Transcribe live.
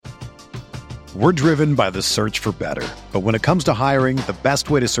We're driven by the search for better. But when it comes to hiring, the best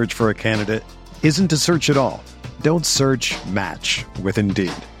way to search for a candidate isn't to search at all. Don't search, match with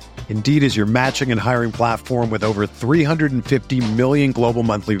Indeed. Indeed is your matching and hiring platform with over 350 million global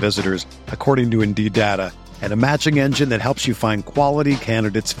monthly visitors, according to Indeed data, and a matching engine that helps you find quality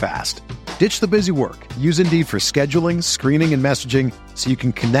candidates fast. Ditch the busy work. Use Indeed for scheduling, screening, and messaging so you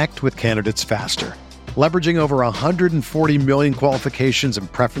can connect with candidates faster. Leveraging over 140 million qualifications and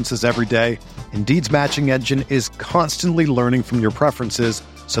preferences every day, Indeed's matching engine is constantly learning from your preferences,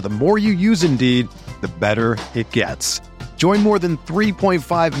 so the more you use Indeed, the better it gets. Join more than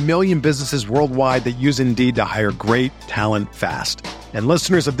 3.5 million businesses worldwide that use Indeed to hire great talent fast. And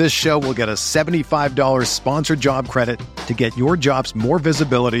listeners of this show will get a $75 sponsored job credit to get your jobs more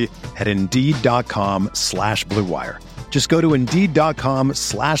visibility at Indeed.com/Blue Wire. Just go to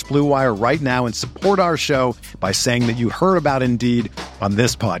Indeed.com/Blue Wire right now and support our show by saying that you heard about Indeed on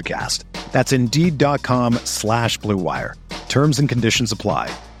this podcast. That's Indeed.com/Blue Wire. Terms and conditions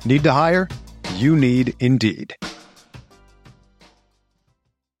apply. Need to hire? You need Indeed.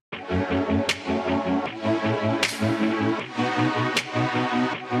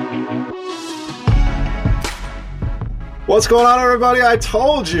 What's going on, everybody? I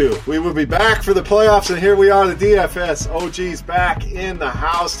told you we would be back for the playoffs, and here we are, the DFS OGs back in the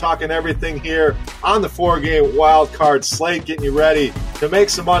house, talking everything here on the 4-game Wildcard slate, getting you ready to make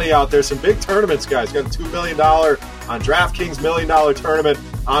some money out there. Some big tournaments, guys. Got a $2 million on DraftKings, $1 million tournament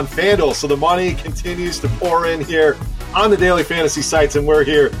on FanDuel, so the money continues to pour in here on the daily fantasy sites, and we're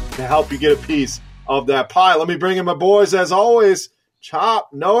here to help you get a piece of that pie. Let me bring in my boys, as always. Chop,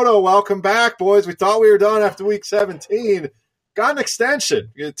 Noto, welcome back, boys. We thought we were done after week 17. Got an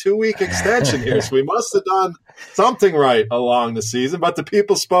extension, a 2-week extension here, so we must have done something right along the season. But the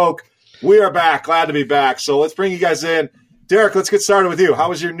people spoke. We are back. Glad to be back. So let's bring you guys in. Derek, let's get started with you. How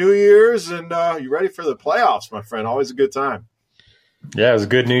was your New Year's, and you ready for the playoffs, my friend? Always a good time. Yeah, it was a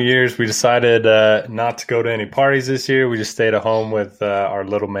good New Year's. We decided not to go to any parties this year. We just stayed at home with our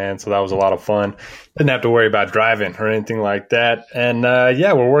little man, so that was a lot of fun. Didn't have to worry about driving or anything like that. And,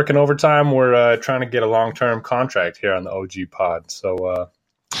 yeah, we're working overtime. We're trying to get a long-term contract here on the OG pod. So,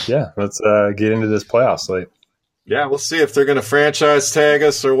 yeah, let's get into this playoff slate. Yeah, we'll see if they're going to franchise tag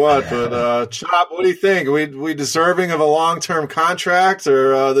us or what. But, Chop, what do you think? Are we deserving of a long-term contract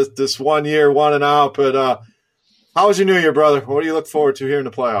or this 1 year, one and out? But how was your New Year, brother? What do you look forward to here in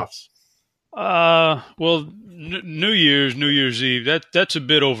the playoffs? Well, New Year's Eve, that's a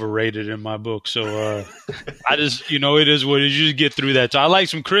bit overrated in my book. So I just, it is what it is. You just get through that. So I like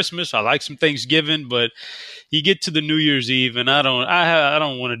some Christmas, I like some Thanksgiving, but you get to the New Year's Eve, and I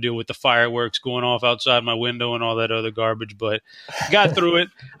don't want to deal with the fireworks going off outside my window and all that other garbage. But got through it.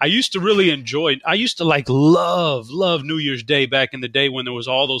 I used to really enjoy it. I used to love New Year's Day back in the day when there was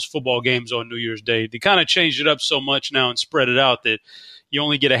all those football games on New Year's Day. They kind of changed it up so much now and spread it out that you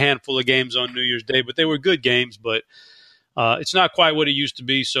only get a handful of games on New Year's Day, but they were good games. But it's not quite what it used to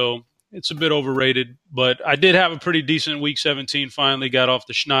be, so it's a bit overrated. But I did have a pretty decent Week 17. Finally got off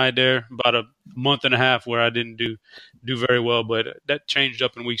the schneid there, about a month and a half where I didn't do very well, but that changed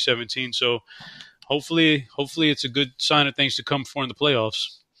up in Week 17. So hopefully it's a good sign of things to come for in the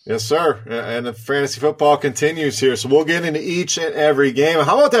playoffs. Yes, sir. And the fantasy football continues here, so we'll get into each and every game.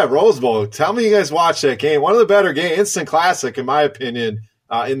 How about that Rose Bowl? Tell me you guys watched that game. One of the better games, instant classic, in my opinion,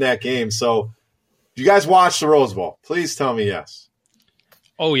 in that game. So you guys watched the Rose Bowl? Please tell me yes.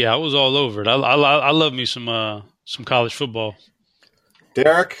 Oh, yeah, I was all over it. I love me some college football.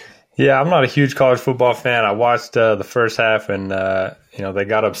 Derek? Yeah, I'm not a huge college football fan. I watched the first half, and they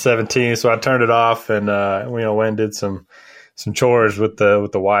got up 17, so I turned it off and went and did some chores with the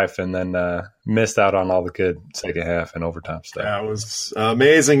wife, and then missed out on all the good second half and overtime stuff. Yeah, it was an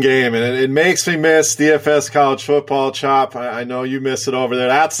amazing game, and it makes me miss DFS college football. Chop, I know you miss it over there.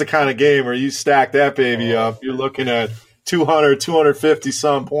 That's the kind of game where you stack that baby up. You're looking at 200, 250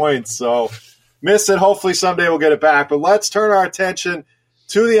 some points. So miss it. Hopefully someday we'll get it back. But let's turn our attention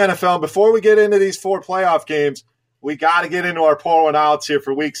to the NFL. And before we get into these 4 playoff games, we got to get into our pour one outs here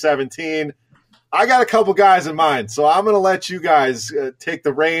for Week 17. I got a couple guys in mind, so I'm going to let you guys take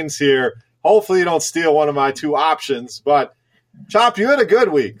the reins here. Hopefully you don't steal one of my 2 options. But, Chop, you had a good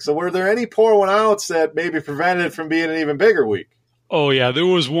week. So were there any pour one outs that maybe prevented it from being an even bigger week? Oh, yeah, there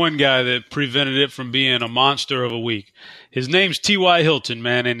was one guy that prevented it from being a monster of a week. His name's T.Y. Hilton,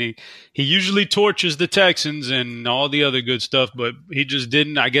 man, and he usually torches the Texans and all the other good stuff, but he just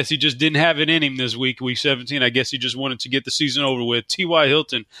didn't. I guess he just didn't have it in him this week, Week 17. I guess he just wanted to get the season over with. T.Y.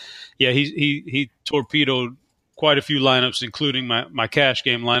 Hilton, yeah, he torpedoed quite a few lineups, including my cash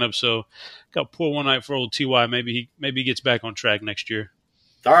game lineup, so got poor one night for old T.Y. Maybe he gets back on track next year.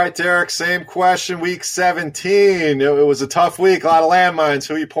 All right, Derek, same question. Week 17. It was a tough week, a lot of landmines.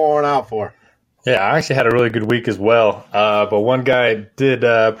 Who are you pouring out for? Yeah, I actually had a really good week as well. But one guy did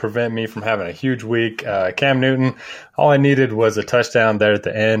prevent me from having a huge week. Cam Newton, all I needed was a touchdown there at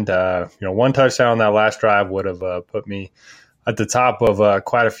the end. One touchdown on that last drive would have put me at the top of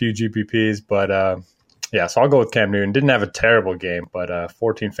quite a few GPPs. But, so I'll go with Cam Newton. Didn't have a terrible game, but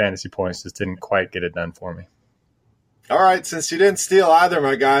 14 fantasy points just didn't quite get it done for me. All right, since you didn't steal either,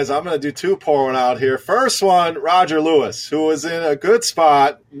 my guys, I'm going to do two pouring out here. First one, Roger Lewis, who was in a good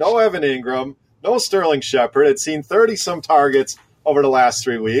spot. No Evan Ingram. No Sterling Shepard. Had seen 30-some targets over the last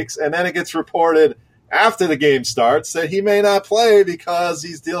 3 weeks, and then it gets reported after the game starts that he may not play because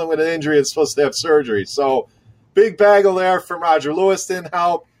he's dealing with an injury and supposed to have surgery. So big bagel there from Roger Lewis didn't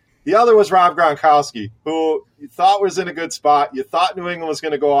help. The other was Rob Gronkowski, who you thought was in a good spot. You thought New England was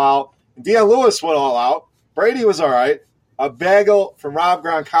going to go out. And Deion Lewis went all out. Brady was all right. A bagel from Rob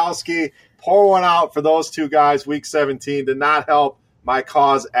Gronkowski. Pour one out for those two guys. Week 17 did not help my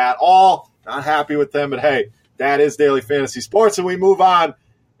cause at all. Not happy with them, but hey, that is Daily Fantasy Sports, and we move on.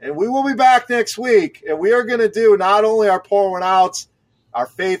 And we will be back next week, and we are going to do not only our pour one outs, our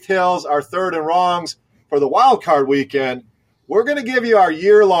Faith Hills, our third and wrongs for the Wildcard weekend. We're going to give you our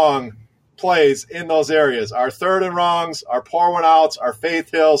year-long plays in those areas, our third and wrongs, our pour one outs, our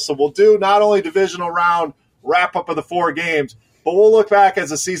Faith Hills. So we'll do not only divisional round wrap-up of the 4 games, but we'll look back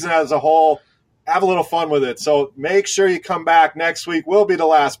as a season as a whole, have a little fun with it. So make sure you come back next week. Will be the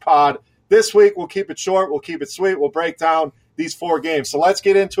last pod. This week, we'll keep it short. We'll keep it sweet. We'll break down these 4 games. So let's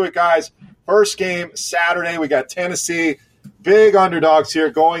get into it, guys. First game, Saturday. We got Tennessee. Big underdogs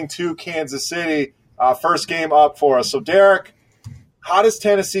here going to Kansas City. First game up for us. So, Derek, how does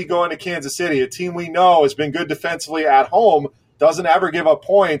Tennessee go into Kansas City? A team we know has been good defensively at home, doesn't ever give up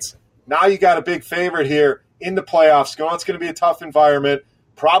points. Now you got a big favorite here in the playoffs. It's going to be a tough environment.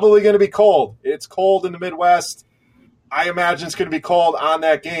 Probably going to be cold. It's cold in the Midwest. I imagine it's going to be cold on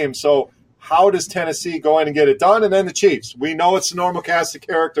that game. So, how does Tennessee go in and get it done? And then the Chiefs. We know it's the normal cast of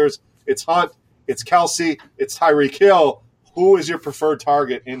characters. It's Hunt, it's Kelsey, it's Tyreek Hill. Who is your preferred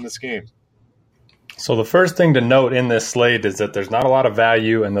target in this game? So the first thing to note in this slate is that there's not a lot of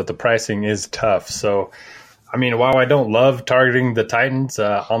value and that the pricing is tough. So, while I don't love targeting the Titans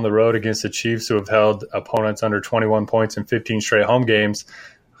on the road against the Chiefs, who have held opponents under 21 points in 15 straight home games,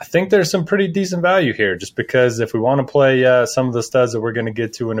 I think there's some pretty decent value here, just because if we want to play some of the studs that we're going to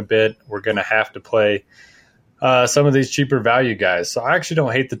get to in a bit, we're going to have to play some of these cheaper value guys. So I actually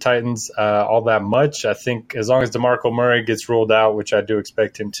don't hate the Titans all that much. I think as long as DeMarco Murray gets ruled out, which I do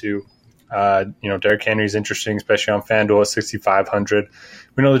expect him to, Derrick Henry is interesting, especially on FanDuel at 6,500.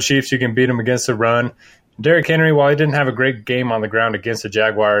 We know the Chiefs, you can beat them against the run. Derrick Henry, while he didn't have a great game on the ground against the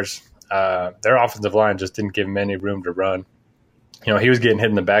Jaguars, their offensive line just didn't give him any room to run. He was getting hit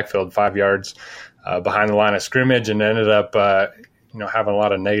in the backfield 5 yards behind the line of scrimmage and ended up, having a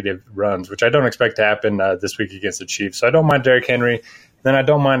lot of negative runs, which I don't expect to happen this week against the Chiefs. So I don't mind Derrick Henry. Then I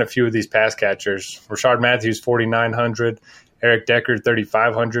don't mind a few of these pass catchers. Rashard Matthews, 4,900. Eric Decker,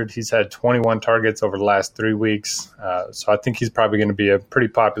 3,500. He's had 21 targets over the last 3 weeks. So I think he's probably going to be a pretty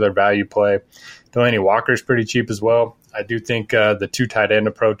popular value play. Delaney Walker's pretty cheap as well. I do think the 2 tight end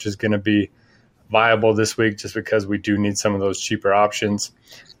approach is going to be viable this week just because we do need some of those cheaper options.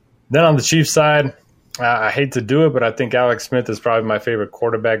 Then on the Chiefs side, I hate to do it, but I think Alex Smith is probably my favorite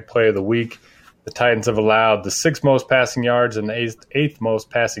quarterback play of the week. The Titans have allowed the 6th most passing yards and the 8th most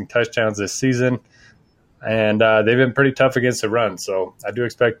passing touchdowns this season, and they've been pretty tough against the run. So I do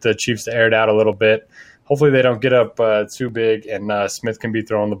expect the Chiefs to air it out a little bit. Hopefully they don't get up too big, and Smith can be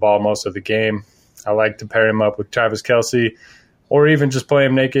throwing the ball most of the game. I like to pair him up with Travis Kelce, or even just play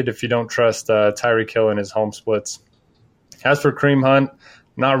him naked if you don't trust Tyreek Hill in his home splits. As for Kareem Hunt,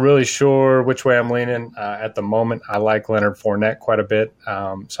 not really sure which way I'm leaning at the moment. I like Leonard Fournette quite a bit.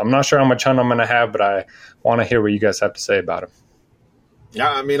 So I'm not sure how much Hunt I'm going to have, but I want to hear what you guys have to say about him. Yeah,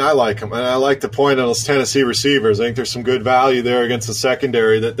 I like him. And I like the point on those Tennessee receivers. I think there's some good value there against the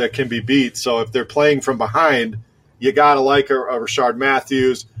secondary that can be beat. So if they're playing from behind, you got to like a Rashard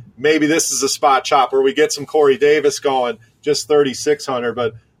Matthews. Maybe this is a spot chop where we get some Corey Davis going, just 3,600.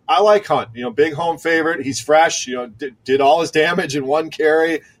 But I like Hunt. Big home favorite. He's fresh. Did all his damage in 1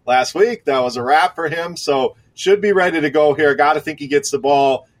 carry last week. That was a wrap for him. So should be ready to go here. Got to think he gets the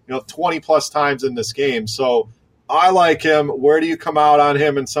ball, 20-plus times in this game. So I like him. Where do you come out on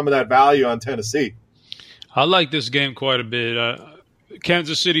him and some of that value on Tennessee? I like this game quite a bit.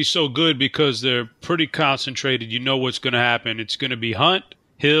 Kansas City's so good because they're pretty concentrated. You know what's going to happen. It's going to be Hunt,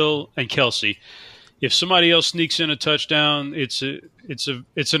 Hill, and Kelsey. if somebody else sneaks in a touchdown, it's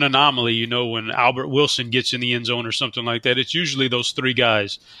an anomaly. You know, when Albert Wilson gets in the end zone or something like that, it's usually those three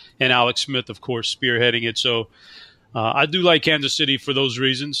guys, and Alex Smith, of course, spearheading it. So I do like Kansas City for those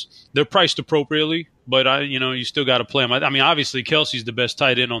reasons. They're priced appropriately, but you still got to play them. I mean, obviously Kelsey's the best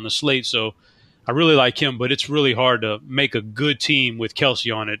tight end on the slate, so I really like him. But it's really hard to make a good team with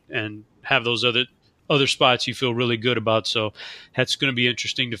Kelsey on it and have those other spots you feel really good about. So that's going to be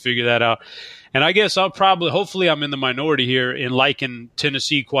interesting to figure that out. And I guess hopefully I'm in the minority here in liking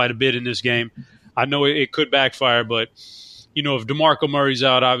Tennessee quite a bit in this game. I know it could backfire, but if DeMarco Murray's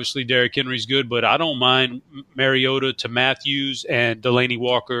out, obviously Derrick Henry's good, but I don't mind Mariota to Matthews and Delaney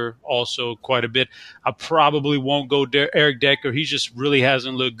Walker also quite a bit. I probably won't go Eric Decker. He just really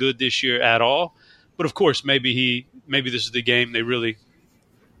hasn't looked good this year at all. But of course, maybe this is the game they really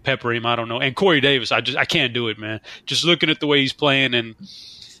pepper him. I don't know. And Corey Davis, I can't do it, man. Just looking at the way he's playing, and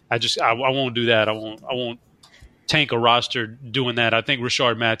I won't do that. I won't tank a roster doing that. I think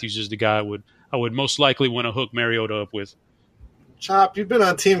Rashard Matthews is the guy I would most likely want to hook Mariota up with. Chop, you've been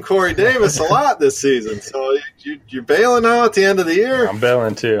on Team Corey Davis a lot this season, so you're bailing now at the end of the year. I'm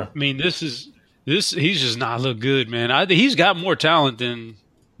bailing too. I mean, he's just not look good, man. He's got more talent than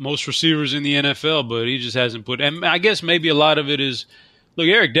most receivers in the NFL, but he just hasn't put. And I guess maybe a lot of it is, look,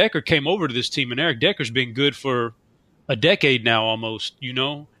 Eric Decker came over to this team, and Eric Decker's been good for a decade now, almost.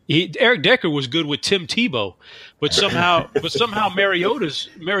 Eric Decker was good with Tim Tebow, but somehow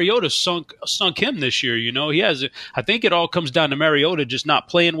Mariota sunk him this year. I think it all comes down to Mariota just not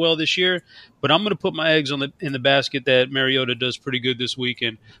playing well this year. But I'm going to put my eggs in the basket that Mariota does pretty good this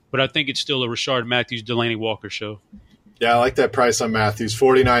weekend. But I think it's still a Rashard Matthews, Delaney Walker show. Yeah, I like that price on Matthews,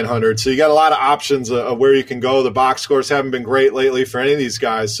 $4,900. So you got a lot of options of where you can go. The box scores haven't been great lately for any of these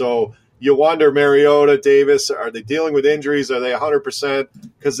guys. So you wonder, Mariota, Davis, are they dealing with injuries? Are they 100%?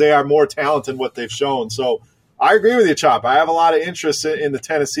 Because they are more talented than what they've shown. So I agree with you, Chop. I have a lot of interest in the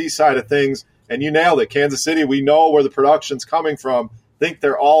Tennessee side of things, and you nailed it. Kansas City, we know where the production's coming from. Think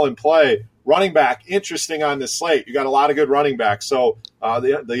they're all in play. Running back, interesting on this slate. You got a lot of good running backs, so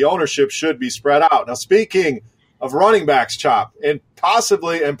the ownership should be spread out. Now, speaking of running backs, Chop, and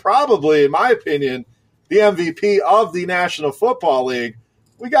possibly and probably, in my opinion, the MVP of the National Football League,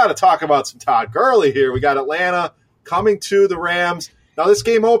 we got to talk about some Todd Gurley here. We got Atlanta coming to the Rams. Now, this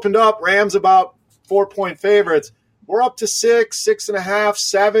game opened up. Rams about 4-point favorites. We're up to 6, 6.5,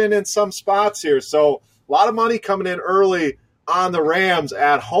 7 in some spots here. So a lot of money coming in early on the Rams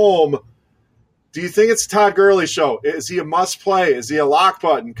at home. Do you think it's Todd Gurley show? Is he a must-play? Is he a lock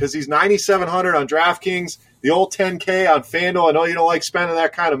button? Because he's 9,700 on DraftKings, the old 10K on FanDuel. I know you don't like spending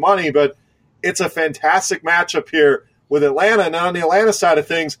that kind of money, but it's a fantastic matchup here with Atlanta. And on the Atlanta side of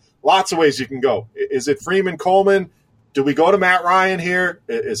things, lots of ways you can go. Is it Freeman, Coleman? Do we go to Matt Ryan here?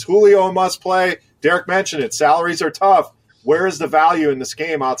 Is Julio a must-play? Derek mentioned it. Salaries are tough. Where is the value in this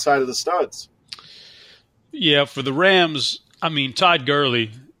game outside of the studs? Yeah, for the Rams, I mean, Todd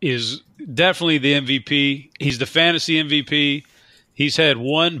Gurley is definitely the MVP. He's the fantasy MVP. He's had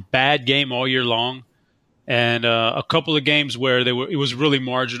one bad game all year long, and a couple of games where it was really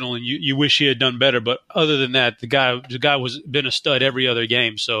marginal, and you wish he had done better. But other than that, the guy was been a stud every other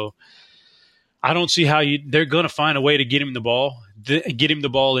game. So I don't see how they're going to find a way to get him the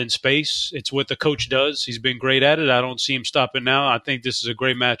ball in space. It's what the coach does. He's been great at it. I don't see him stopping now. I think this is a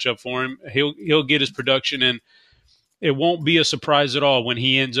great matchup for him. He'll get his production, and it won't be a surprise at all when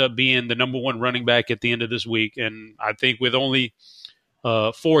he ends up being the number one running back at the end of this week. And I think with only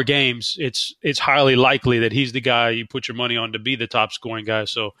 4 games, it's highly likely that he's the guy you put your money on to be the top scoring guy.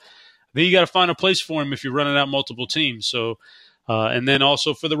 So then you got to find a place for him if you're running out multiple teams. So and then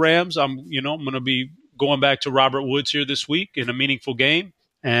also for the Rams, I'm going to be going back to Robert Woods here this week in a meaningful game.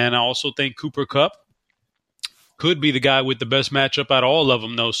 And I also think Cooper Kupp could be the guy with the best matchup out of all of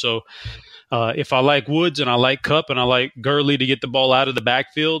them, though. So if I like Woods and I like Kupp and I like Gurley to get the ball out of the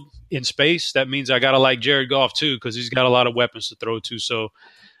backfield in space, that means I got to like Jared Goff too, because he's got a lot of weapons to throw to. So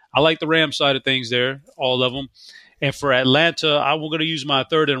I like the Rams side of things there, all of them. And for Atlanta, I'm going to use my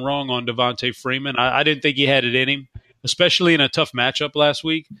third and wrong on Devontae Freeman. I didn't think he had it in him, especially in a tough matchup last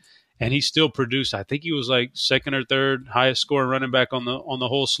week. And he still produced. I think he was like second or third highest scoring running back on the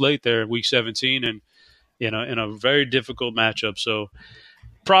whole slate there, week 17, and in a very difficult matchup. So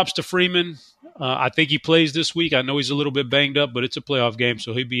props to Freeman. I think he plays this week. I know he's a little bit banged up, but it's a playoff game,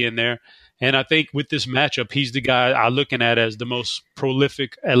 so he'll be in there. And I think with this matchup, he's the guy I'm looking at as the most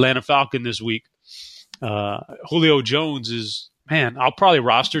prolific Atlanta Falcon this week. Julio Jones is, man, I'll probably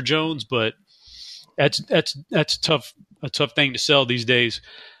roster Jones, but that's tough. A tough thing to sell these days.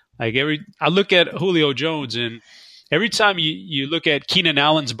 Like I look at Julio Jones, and every time you look at Keenan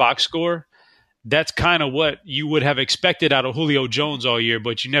Allen's box score, that's kind of what you would have expected out of Julio Jones all year,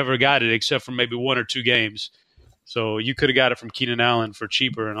 but you never got it except for maybe 1 or 2 games. So you could have got it from Keenan Allen for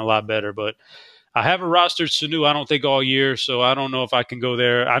cheaper and a lot better. But I haven't rostered Sanu, I don't think, all year, so I don't know if I can go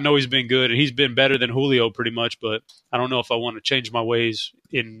there. I know he's been good, and he's been better than Julio pretty much, but I don't know if I want to change my ways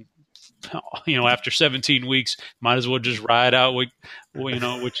after 17 weeks. Might as well just ride out what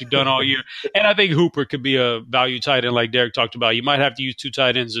you've done all year. And I think Hooper could be a value tight end like Derek talked about. You might have to use 2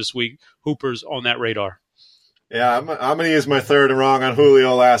 tight ends this week. Hooper's on that radar. Yeah, I'm going to use my third and wrong on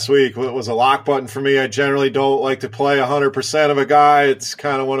Julio last week. It was a lock button for me. I generally don't like to play 100% of a guy. It's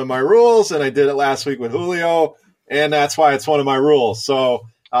kind of one of my rules, and I did it last week with Julio, and that's why it's one of my rules. So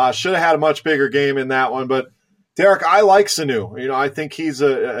should have had a much bigger game in that one. But, Derek, I like Sanu. I think he's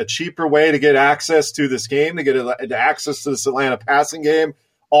a cheaper way to get access to this game, to get access to this Atlanta passing game.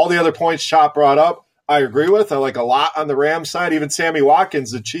 All the other points Chop brought up, I agree with. I like a lot on the Rams side. Even Sammy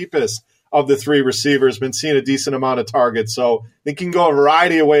Watkins, the cheapest of the 3 receivers, been seeing a decent amount of targets. So I think you can go a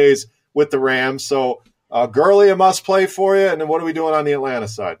variety of ways with the Rams. So Gurley, a must-play for you. And then what are we doing on the Atlanta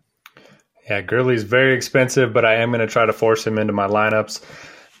side? Yeah, Gurley's very expensive, but I am going to try to force him into my lineups.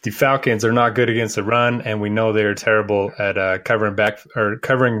 The Falcons are not good against the run, and we know they're terrible at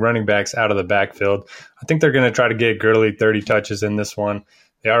covering running backs out of the backfield. I think they're going to try to get Gurley 30 touches in this one.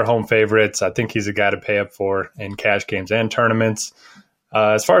 They are home favorites. I think he's a guy to pay up for in cash games and tournaments.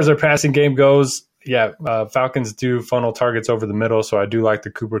 As far as their passing game goes, Falcons do funnel targets over the middle, so I do like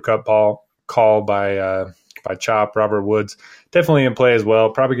the Cooper Kupp call by Chop. Robert Woods definitely in play as well.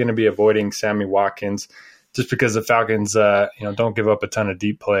 Probably going to be avoiding Sammy Watkins just because the Falcons don't give up a ton of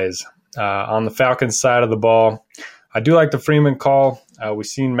deep plays. On the Falcons side of the ball, I do like the Freeman call. We've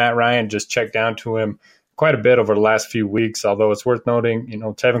seen Matt Ryan just check down to him quite a bit over the last few weeks, although it's worth noting,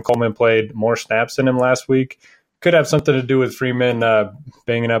 Tevin Coleman played more snaps than him last week. Could have something to do with Freeman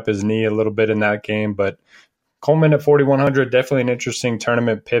banging up his knee a little bit in that game, but Coleman at 4,100, definitely an interesting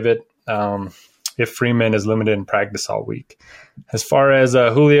tournament pivot if Freeman is limited in practice all week. As far as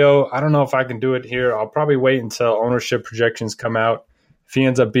Julio, I don't know if I can do it here. I'll probably wait until ownership projections come out. If he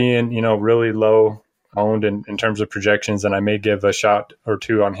ends up being, really low owned in terms of projections, then I may give a shot or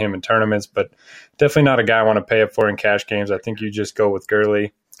 2 on him in tournaments, but definitely not a guy I want to pay up for in cash games. I think you just go with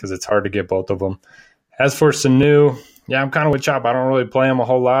Gurley because it's hard to get both of them. As for Sanu, I'm kind of with Chop. I don't really play him a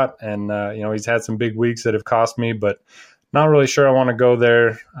whole lot, and he's had some big weeks that have cost me, but not really sure I want to go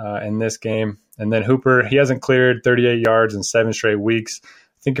there in this game. And then Hooper, he hasn't cleared 38 yards in 7 straight weeks.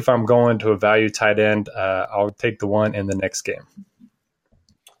 I think if I'm going to a value tight end, I'll take the one in the next game.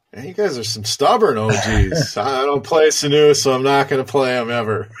 Man, you guys are some stubborn OGs. I don't play Sanu, so I'm not going to play him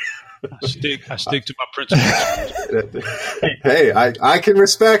ever. I stick to my principles. Hey, I can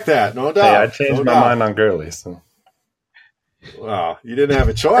respect that, no doubt. Hey, I changed my mind on Gurley. So. Well, you didn't have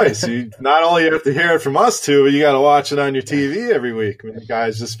a choice. You not only have to hear it from us two, but you got to watch it on your TV every week. I mean, the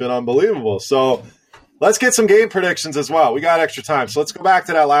guy's just been unbelievable. So let's get some game predictions as well. We got extra time. So let's go back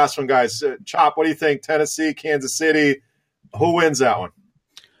to that last one, guys. Chop, what do you think? Tennessee, Kansas City. Who wins that one?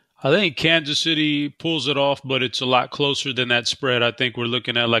 I think Kansas City pulls it off, but it's a lot closer than that spread. I think we're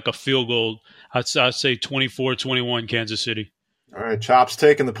looking at like a field goal. I'd say 24-21 Kansas City. All right, Chop's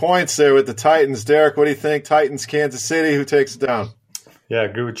taking the points there with the Titans. Derek, what do you think? Titans, Kansas City, who takes it down? Yeah, I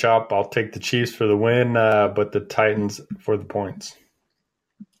agree with Chop. I'll take the Chiefs for the win, but the Titans for the points.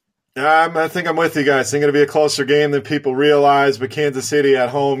 I think I'm with you guys. I think it'll be a closer game than people realize, but Kansas City at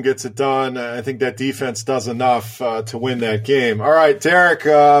home gets it done. I think that defense does enough to win that game. All right, Derek,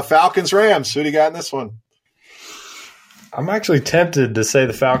 Falcons, Rams. Who do you got in this one? I'm actually tempted to say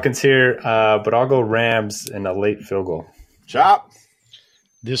the Falcons here, but I'll go Rams in a late field goal. Chop.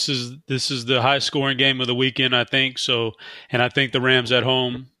 This is the high scoring game of the weekend, I think. So, and I think the Rams at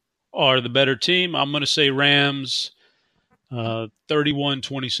home are the better team. I'm going to say Rams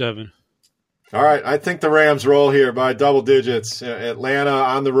 31-27. All right, I think the Rams roll here by double digits. Atlanta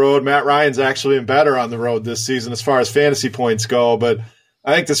on the road. Matt Ryan's actually been better on the road this season as far as fantasy points go, but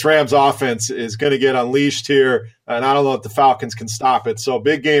I think this Rams offense is going to get unleashed here, and I don't know if the Falcons can stop it. So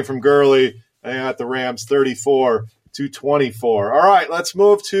big game from Gurley. I got the Rams 34-24. All right, let's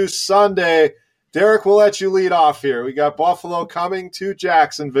move to Sunday. Derek, we'll let you lead off here. We got Buffalo coming to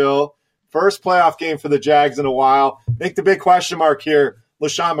Jacksonville. First playoff game for the Jags in a while. I think the big question mark here,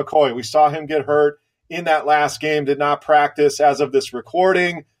 LaShawn McCoy. We saw him get hurt in that last game, did not practice as of this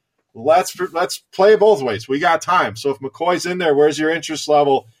recording. Let's play both ways. We got time. So if McCoy's in there, where's your interest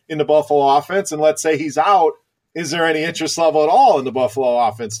level in the Buffalo offense? And let's say he's out. Is there any interest level at all in the Buffalo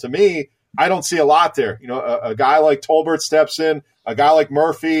offense? To me, I don't see a lot there. You know, a guy like Tolbert steps in, a guy like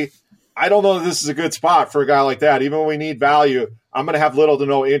Murphy. I don't know that this is a good spot for a guy like that. Even when we need value, I'm going to have little to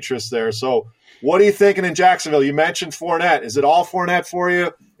no interest there. So What are you thinking in Jacksonville? You mentioned Fournette. Is it all Fournette for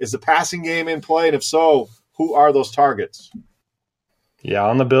you? Is the passing game in play? And if so, who are those targets? Yeah,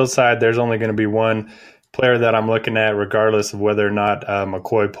 on the Bills side, there's only going to be one player that I'm looking at regardless of whether or not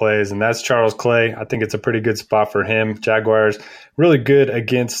McCoy plays, and that's Charles Clay. I think it's a pretty good spot for him. Jaguars really good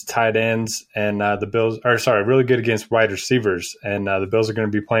against tight ends, and really good against wide receivers, and the Bills are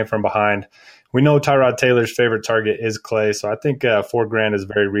going to be playing from behind. We know Tyrod Taylor's favorite target is Clay, so I think $4,000 is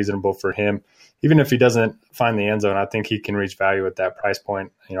very reasonable for him. Even if he doesn't find the end zone, I think he can reach value at that price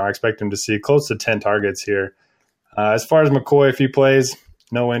point. I expect him to see close to 10 targets here. As far as McCoy, if he plays,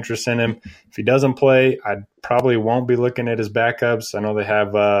 no interest in him. If he doesn't play, I probably won't be looking at his backups. I know they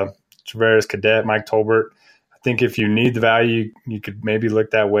have Travaris Cadet, Mike Tolbert. I think if you need the value, you could maybe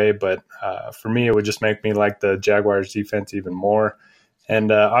look that way. But for me, it would just make me like the Jaguars defense even more.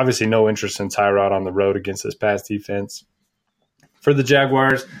 And obviously no interest in Tyrod on the road against this pass defense. For the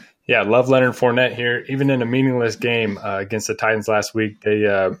Jaguars, yeah, love Leonard Fournette here. Even in a meaningless game against the Titans last week, they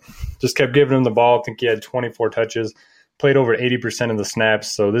just kept giving him the ball. I think he had 24 touches. Played over 80% of the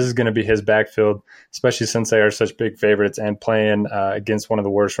snaps, so this is going to be his backfield, especially since they are such big favorites and playing against one of the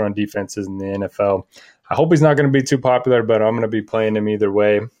worst run defenses in the NFL. I hope he's not going to be too popular, but I'm going to be playing him either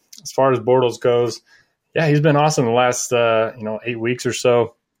way. As far as Bortles goes, yeah, he's been awesome the last 8 weeks or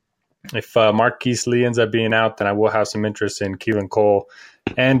so. If Marquise Lee ends up being out, then I will have some interest in Keelan Cole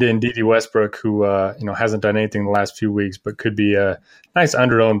and in D.D. Westbrook, who hasn't done anything the last few weeks, but could be a nice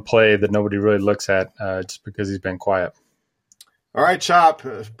under-owned play that nobody really looks at just because he's been quiet. All right, Chop,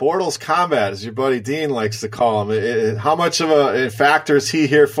 Bortles combat, as your buddy Dean likes to call him. How much of a factor is he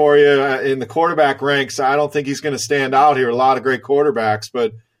here for you in the quarterback ranks? I don't think he's going to stand out here. A lot of great quarterbacks,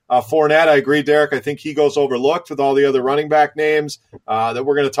 but Fournette, I agree, Derek. I think he goes overlooked with all the other running back names that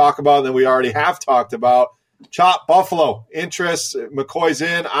we're going to talk about and that we already have talked about. Chop, Buffalo, interest, McCoy's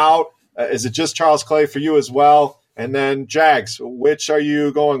in, out. Is it just Charles Clay for you as well? And then Jags, which are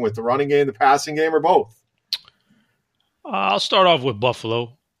you going with, the running game, the passing game, or both? I'll start off with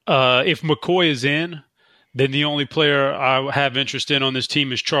Buffalo. If McCoy is in, then the only player I have interest in on this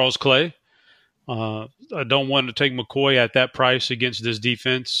team is Charles Clay. I don't want to take McCoy at that price against this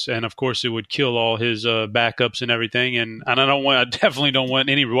defense, and of course it would kill all his backups and everything. And I definitely don't want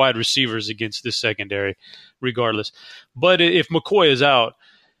any wide receivers against this secondary, regardless. But if McCoy is out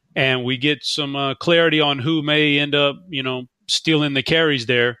and we get some clarity on who may end up, stealing the carries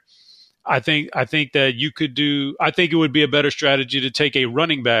there, I think that you could do. I think it would be a better strategy to take a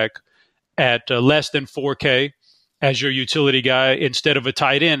running back at less than 4K as your utility guy instead of a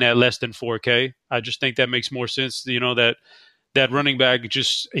tight end at less than 4K. I just think that makes more sense. That running back,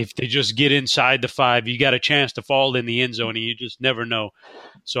 just if they just get inside the 5, you got a chance to fall in the end zone, and you just never know.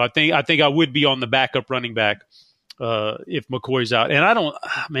 So I think I would be on the backup running back if McCoy's out. And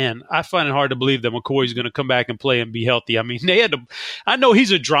I find it hard to believe that McCoy's going to come back and play and be healthy. I mean, I know he's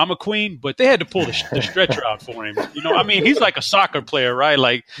a drama queen, but they had to pull the stretcher out for him. He's like a soccer player, right?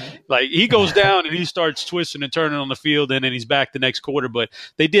 Like he goes down and he starts twisting and turning on the field, and then he's back the next quarter. But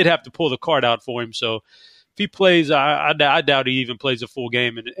they did have to pull the card out for him. So if he plays, I doubt he even plays a full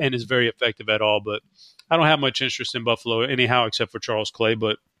game and is very effective at all. But I don't have much interest in Buffalo anyhow, except for Charles Clay.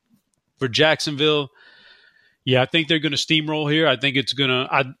 But for Jacksonville, yeah, I think they're going to steamroll here. I think it's going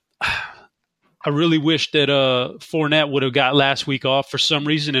to I really wish that Fournette would have got last week off. For some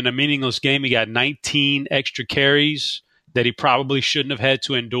reason, in a meaningless game, he got 19 extra carries that he probably shouldn't have had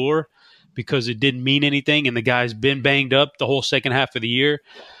to endure because it didn't mean anything, and the guy's been banged up the whole second half of the year.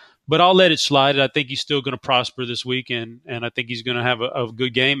 But I'll let it slide. I think he's still going to prosper this week, and I think he's going to have a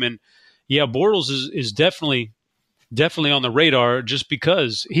good game. And, yeah, Bortles is definitely on the radar just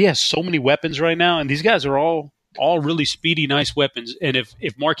because he has so many weapons right now, and these guys are all really speedy, nice weapons. And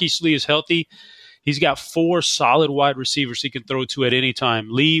if Marquise Lee is healthy, he's got 4 solid wide receivers he can throw to at any time.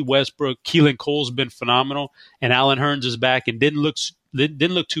 Lee, Westbrook, Keelan Cole's been phenomenal, and Allen Hurns is back and didn't look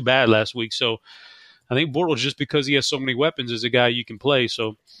too bad last week. So I think Bortles, just because he has so many weapons, is a guy you can play.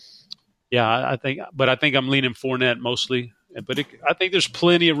 So yeah, I think I'm leaning Fournette mostly. But I think there's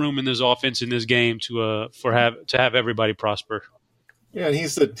plenty of room in this offense in this game to have everybody prosper. Yeah, and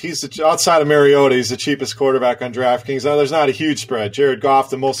he's the outside of Mariota, he's the cheapest quarterback on DraftKings. Now, there's not a huge spread. Jared Goff,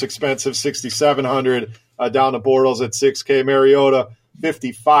 the most expensive, $6,700, down to Bortles at $6K. Mariota,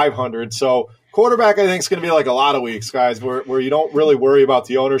 $5,500. So quarterback, I think, is going to be like a lot of weeks, guys, where you don't really worry about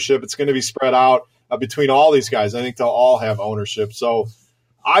the ownership. It's going to be spread out between all these guys. I think they'll all have ownership. So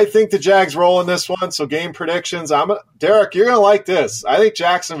I think the Jags roll in this one. So game predictions. Derek, you're going to like this. I think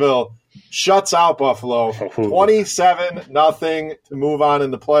Jacksonville shuts out Buffalo 27-0 to move on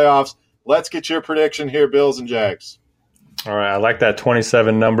in the playoffs. Let's get your prediction here, Bills and Jags. All right, I like that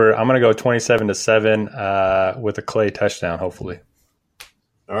 27 number. I'm going to go 27-7 with a Clay touchdown, hopefully.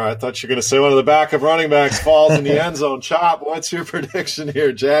 All right, I thought you were going to say one of the backup running backs falls in the end zone. Chop, what's your prediction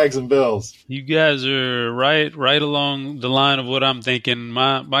here, Jags and Bills? You guys are right along the line of what I'm thinking.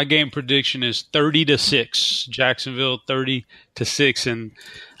 My game prediction is 30-6, Jacksonville 30-6, and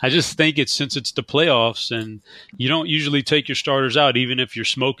I just think since it's the playoffs and you don't usually take your starters out even if you're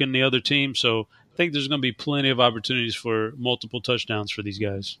smoking the other team, so I think there's going to be plenty of opportunities for multiple touchdowns for these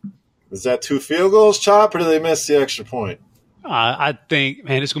guys. Is that 2 field goals, Chop, or do they miss the extra point? I think,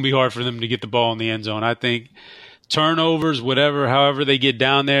 man, it's going to be hard for them to get the ball in the end zone. I think turnovers, however they get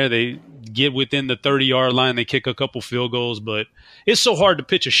down there, they get within the 30-yard line, they kick a couple field goals. But it's so hard to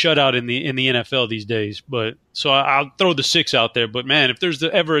pitch a shutout in the NFL these days. But so I'll throw the 6 out there. But, man, if there's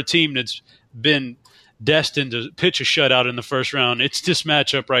ever a team that's been destined to pitch a shutout in the first round, it's this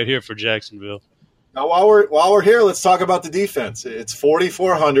matchup right here for Jacksonville. Now, while we're here, let's talk about the defense. It's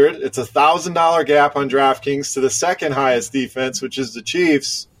 $4,400. It's a $1,000 gap on DraftKings to the second highest defense, which is the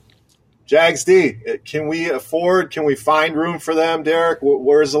Chiefs. Jags D, can we find room for them, Derek?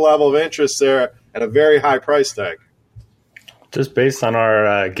 Where's the level of interest there at a very high price tag? Just based on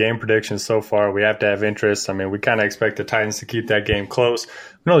our game predictions so far, we have to have interest. I mean, we kind of expect the Titans to keep that game close.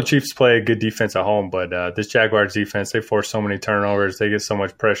 We know the Chiefs play a good defense at home, but this Jaguars defense, they force so many turnovers. They get so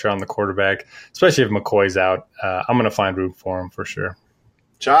much pressure on the quarterback, especially if McCoy's out. I'm going to find room for him for sure.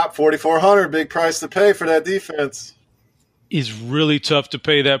 Chop, $4,400, big price to pay for that defense. Is really tough to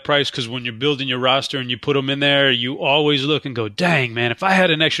pay that price because when you're building your roster and you put them in there, you always look and go, "Dang, man! If I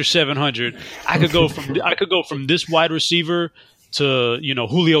had an extra $700, I could go from this wide receiver to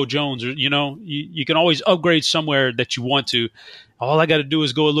Julio Jones, or you can always upgrade somewhere that you want to. All I got to do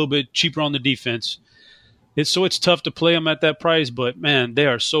is go a little bit cheaper on the defense. It's tough to play them at that price, but man, they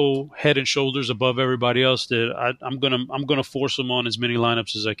are so head and shoulders above everybody else that I'm gonna force them on as many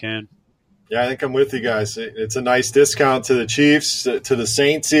lineups as I can." Yeah, I think I'm with you guys. It's a nice discount to the Chiefs, to the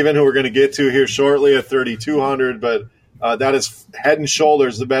Saints even, who we're going to get to here shortly at $3,200. But that is head and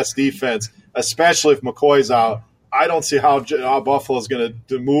shoulders the best defense, especially if McCoy's out. I don't see how Buffalo is going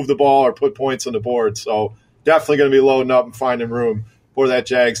to move the ball or put points on the board. So definitely going to be loading up and finding room for that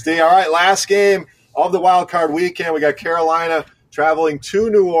Jags D. All right, last game of the wild card weekend. We got Carolina traveling to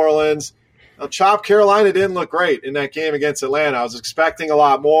New Orleans. Now, Chop, Carolina didn't look great in that game against Atlanta. I was expecting a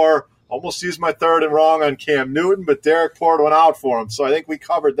lot more. Almost used my third and wrong on Cam Newton, but Derek poured one out for him. So I think we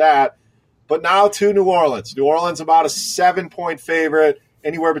covered that. But now to New Orleans. New Orleans about a 7-point favorite,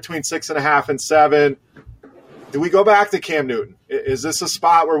 anywhere between 6.5 and 7. Do we go back to Cam Newton? Is this a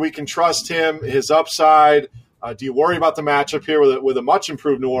spot where we can trust him, his upside? Do you worry about the matchup here with a much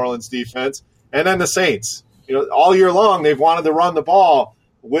improved New Orleans defense? And then the Saints. All year long they've wanted to run the ball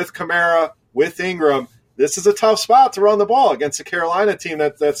with Kamara, with Ingram. This is a tough spot to run the ball against a Carolina team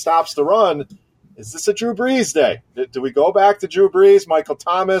that stops the run. Is this a Drew Brees day? Do we go back to Drew Brees, Michael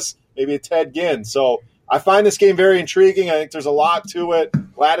Thomas, maybe a Ted Ginn? So I find this game very intriguing. I think there's a lot to it.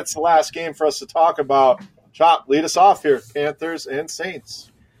 Glad it's the last game for us to talk about. Chop, lead us off here, Panthers and Saints.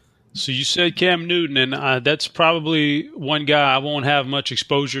 So you said Cam Newton, and that's probably one guy I won't have much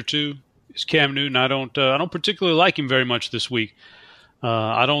exposure to. Is Cam Newton. I don't particularly like him very much this week.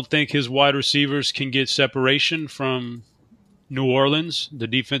 I don't think his wide receivers can get separation from New Orleans, the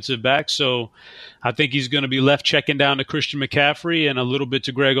defensive back. So I think he's going to be left checking down to Christian McCaffrey and a little bit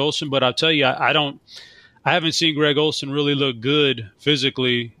to Greg Olsen. But I'll tell you, I haven't seen Greg Olsen really look good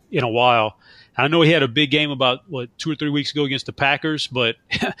physically in a while. I know he had a big game about 2 or 3 weeks ago against the Packers, but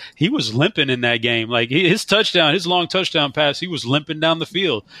he was limping in that game. Like his long touchdown pass, he was limping down the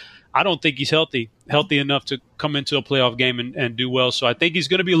field. I don't think he's healthy enough to come into a playoff game and do well. So I think he's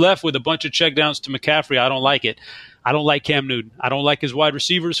going to be left with a bunch of checkdowns to McCaffrey. I don't like it. I don't like Cam Newton. I don't like his wide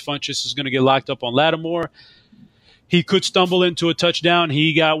receivers. Funchess is going to get locked up on Lattimore. He could stumble into a touchdown.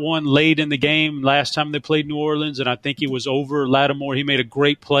 He got one late in the game last time they played New Orleans, and I think he was over Lattimore. He made a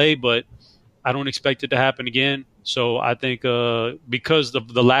great play, but I don't expect it to happen again. So I think because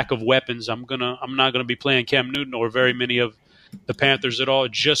of the lack of weapons, I'm not gonna be playing Cam Newton or very many of the Panthers at all.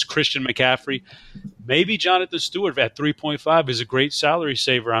 Just Christian McCaffrey. Maybe Jonathan Stewart at 3.5 is a great salary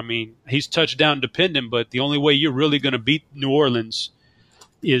saver. I mean, he's touchdown dependent, but the only way you're really going to beat New Orleans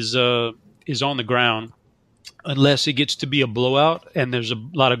is on the ground, unless it gets to be a blowout and there's a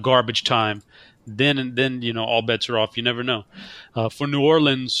lot of garbage time. Then all bets are off. You never know. For New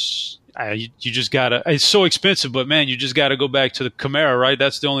Orleans, you just gotta. It's so expensive, but man, you just gotta go back to the Kamara, right?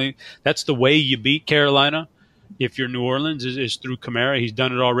 That's the way you beat Carolina. If you're New Orleans, is through Kamara. He's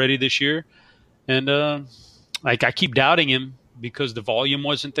done it already this year. And I keep doubting him, because the volume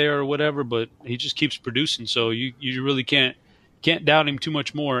wasn't there or whatever, but he just keeps producing. So you really can't doubt him too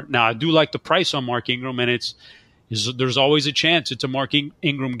much more. Now, I do like the price on Mark Ingram, and there's always a chance it's a Mark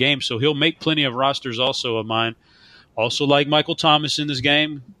Ingram game, so he'll make plenty of rosters also of mine. Also like Michael Thomas in this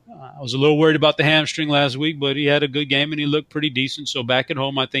game. I was a little worried about the hamstring last week, but he had a good game and he looked pretty decent. So back at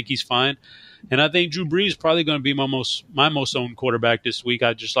home, I think he's fine. And I think Drew Brees is probably going to be my most owned quarterback this week.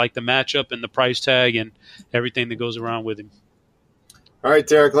 I just like the matchup and the price tag and everything that goes around with him. All right,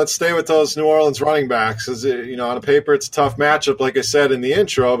 Derek, let's stay with those New Orleans running backs. Because, on a paper, it's a tough matchup, like I said in the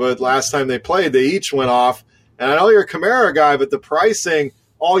intro, but last time they played, they each went off. And I know you're a Kamara guy, but the pricing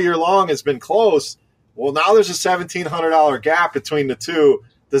all year long has been close. Well, now there's a $1,700 gap between the two.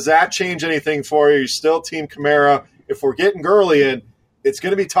 Does that change anything for you? You're still Team Kamara. If we're getting Gurley in, it's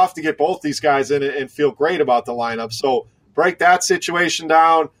going to be tough to get both these guys in and feel great about the lineup. So break that situation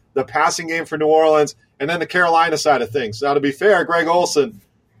down, the passing game for New Orleans, and then the Carolina side of things. Now, to be fair, Greg Olsen,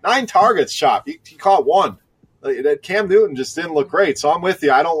 9 targets, Chop. He caught 1. Cam Newton just didn't look great. So I'm with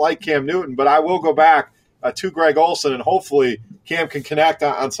you. I don't like Cam Newton, but I will go back to Greg Olsen, and hopefully Cam can connect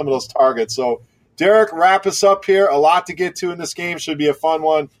on some of those targets. So, Derek, wrap us up here. A lot to get to in this game. Should be a fun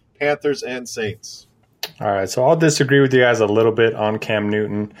one. Panthers and Saints. All right, so I'll disagree with you guys a little bit on Cam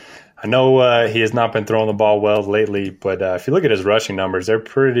Newton. I know he has not been throwing the ball well lately, but if you look at his rushing numbers, they're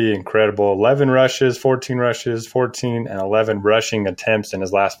pretty incredible. 11 rushes, 14 and 11 rushing attempts in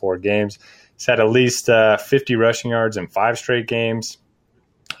his last 4 games. He's had at least 50 rushing yards in 5 straight games.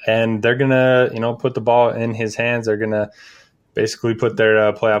 And they're going to, put the ball in his hands. They're going to basically put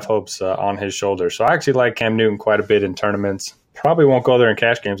their playoff hopes on his shoulders. So I actually like Cam Newton quite a bit in tournaments. Probably won't go there in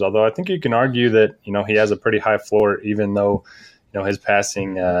cash games, although I think you can argue that, he has a pretty high floor, even though, his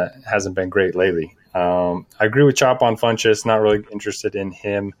passing hasn't been great lately. I agree with Chop on Funchess. Not really interested in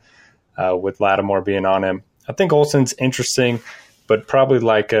him with Lattimore being on him. I think Olsen's interesting, but probably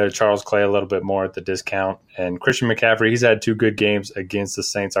like Charles Clay a little bit more at the discount. And Christian McCaffrey, he's had 2 good games against the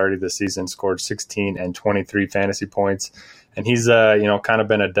Saints already this season, scored 16 and 23 fantasy points. And he's, kind of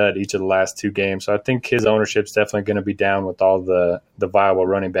been a dud each of the last 2 games. So I think his ownership's definitely going to be down with all the viable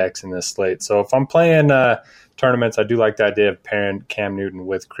running backs in this slate. So if I'm playing tournaments, I do like the idea of pairing Cam Newton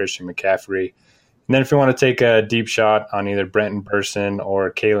with Christian McCaffrey. And then if you want to take a deep shot on either Brenton Burson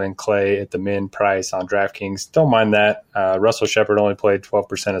or Kalen Clay at the min price on DraftKings, don't mind that. Russell Shepard only played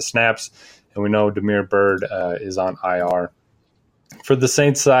 12% of snaps, and we know Damiere Byrd is on IR. For the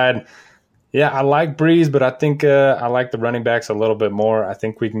Saints side, yeah, I like Breeze, but I think I like the running backs a little bit more. I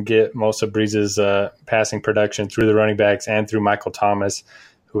think we can get most of Breeze's passing production through the running backs and through Michael Thomas,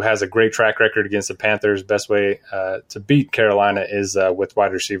 who has a great track record against the Panthers. Best way to beat Carolina is with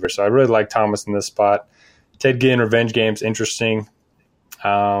wide receivers. So I really like Thomas in this spot. Ted Ginn, revenge games, interesting.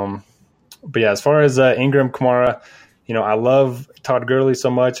 But yeah, as far as Ingram, Kamara, I love Todd Gurley so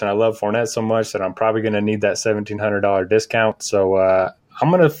much and I love Fournette so much that I'm probably going to need that $1,700 discount. So I'm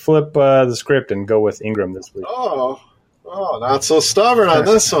going to flip the script and go with Ingram this week. Oh, not so stubborn on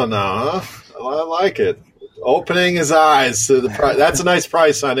this one now, huh? I like it. Opening his eyes to the price. That's a nice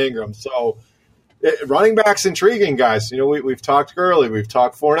price on Ingram. So running back's intriguing, guys. We've talked Gurley, we've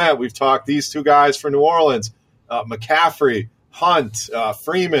talked Fournette, we've talked these 2 guys for New Orleans, McCaffrey, Hunt,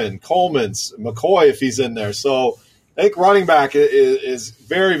 Freeman, Coleman, McCoy if he's in there. So I think running back is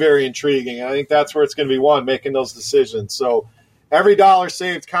very, very intriguing. And I think that's where it's going to be won, making those decisions. So every dollar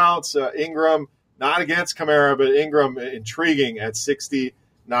saved counts. Ingram, not against Kamara, but Ingram intriguing at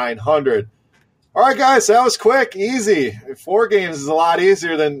 6,900. All right, guys, that was quick, easy. 4 games is a lot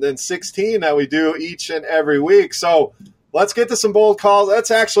easier than 16 that we do each and every week. So let's get to some bold calls.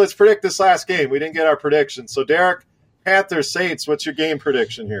 Let's predict this last game. We didn't get our prediction. So, Derek, Panthers, Saints, what's your game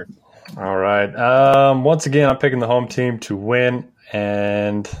prediction here? All right. Once again, I'm picking the home team to win.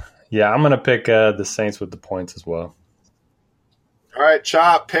 And, yeah, I'm going to pick the Saints with the points as well. All right,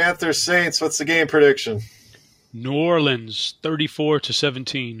 Chop, Panthers, Saints, what's the game prediction? New Orleans,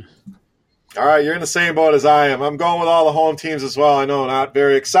 34-17. All right, you're in the same boat as I am. I'm going with all the home teams as well. I know, not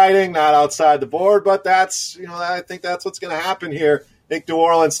very exciting, not outside the board, but that's, I think that's what's going to happen here. I think New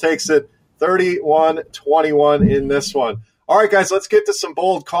Orleans takes it 31-21 in this one. All right, guys, let's get to some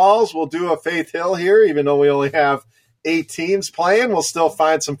bold calls. We'll do a Faith Hill here, even though we only have 8 teams playing. We'll still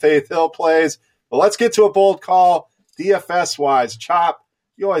find some Faith Hill plays. But let's get to a bold call, DFS-wise. Chop,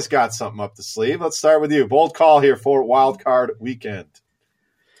 you always got something up the sleeve. Let's start with you. Bold call here for Wildcard Weekend.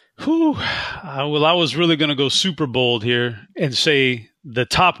 Well, I was really going to go super bold here and say the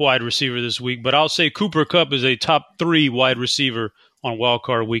top wide receiver this week, but I'll say Cooper Kupp is a top 3 wide receiver on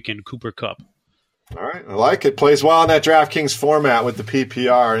Wildcard Weekend, Cooper Kupp. All right, I like it. Plays well in that DraftKings format with the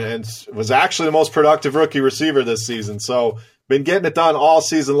PPR and was actually the most productive rookie receiver this season. So Been getting it done all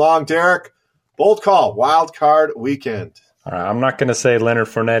season long. Derek, bold call, wild card weekend. All right, I'm not going to say Leonard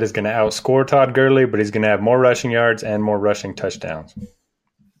Fournette is going to outscore Todd Gurley, but he's going to have more rushing yards and more rushing touchdowns.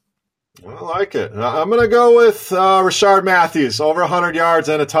 I like it. I'm going to go with Rashard Matthews, over 100 yards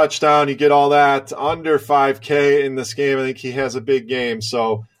and a touchdown. You get all that, under 5K in this game. I think he has a big game.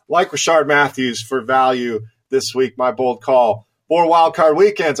 So like Rashard Matthews for value this week, my bold call for wildcard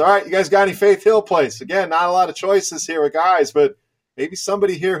weekends. All right, you guys got any Faith Hill plays? Again, not a lot of choices here with guys, but maybe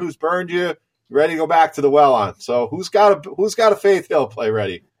somebody here who's burned you, ready to go back to the well on. So who's got a Faith Hill play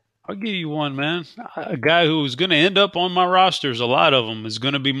ready? I'll give you one, man. A guy who's going to end up on my rosters, a lot of them, is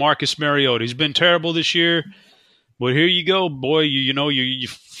going to be Marcus Mariota. He's been terrible this year, but here you go, boy. You know, your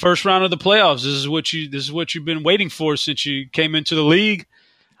first round of the playoffs. This is what you've been waiting for since you came into the league.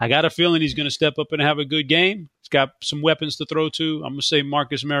 I got a feeling he's going to step up and have a good game. He's got some weapons to throw to. I'm going to say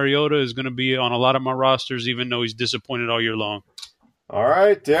Marcus Mariota is going to be on a lot of my rosters, even though he's disappointed all year long. All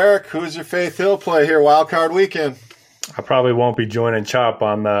right, Derek, who's your Faith Hill play here, wild card weekend? I probably won't be joining Chop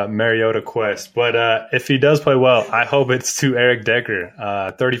on the Mariota quest, but if he does play well, I hope it's to Eric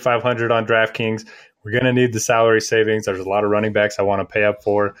Decker. 3,500 on DraftKings. We're going to need the salary savings. There's a lot of running backs I want to pay up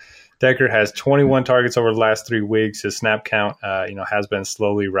for. Decker has 21 targets over the last 3 weeks. His snap count, has been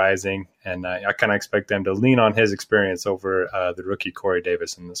slowly rising, and I kind of expect them to lean on his experience over the rookie Corey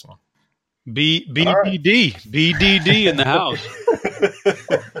Davis in this one. BDD in the house.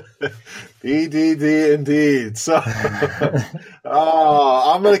 BDD indeed. So,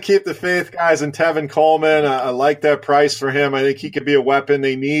 I'm going to keep the faith, guys, in Tevin Coleman. I like that price for him. I think he could be a weapon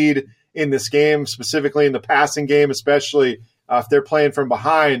they need in this game, specifically in the passing game, especially if they're playing from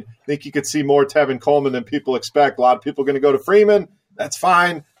behind. I think you could see more Tevin Coleman than people expect. A lot of people are going to go to Freeman. That's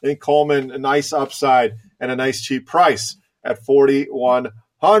fine. I think Coleman, a nice upside and a nice cheap price at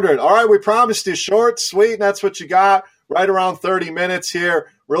 4,100. All right, we promised you short, sweet, and that's what you got. Right around 30 minutes here.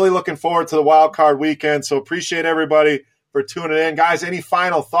 Really looking forward to the wild card weekend. So appreciate everybody for tuning in. Guys, any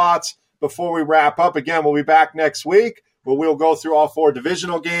final thoughts before we wrap up? Again, we'll be back next week where we'll go through all 4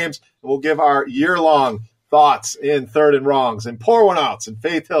 divisional games, and we'll give our year-long thoughts in third and wrongs and pour one outs. And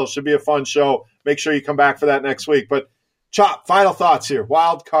Faith Hill should be a fun show. Make sure you come back for that next week. But Chop, final thoughts here.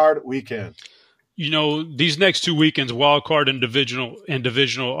 Wild card weekend. You know, these next 2 weekends, wild card and divisional,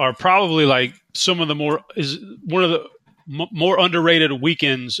 are probably like one of the more underrated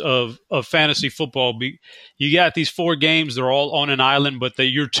weekends of fantasy football. You got these 4 games; they're all on an island, but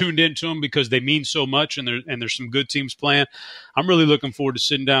you're tuned into them because they mean so much, and there's some good teams playing. I'm really looking forward to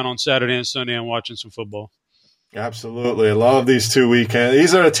sitting down on Saturday and Sunday and watching some football. Absolutely. I love these 2 weekends.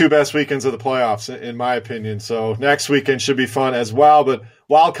 These are the 2 best weekends of the playoffs, in my opinion. So next weekend should be fun as well. But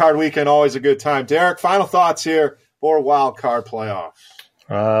wild card weekend, always a good time. Derek, final thoughts here for wild card playoffs.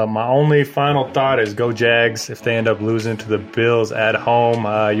 My only final thought is go Jags. If they end up losing to the Bills at home,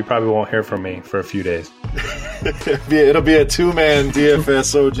 you probably won't hear from me for a few days. It'll be a 2-man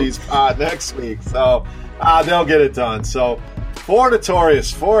DFS OGs pod next week. So they'll get it done. So for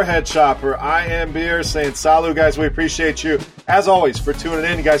Notorious, for Head Chopper, I am Beer saying salut, guys. We appreciate you, as always, for tuning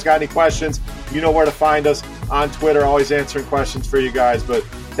in. You guys got any questions, you know where to find us on Twitter. Always answering questions for you guys. But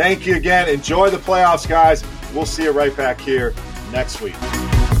thank you again. Enjoy the playoffs, guys. We'll see you right back here next week.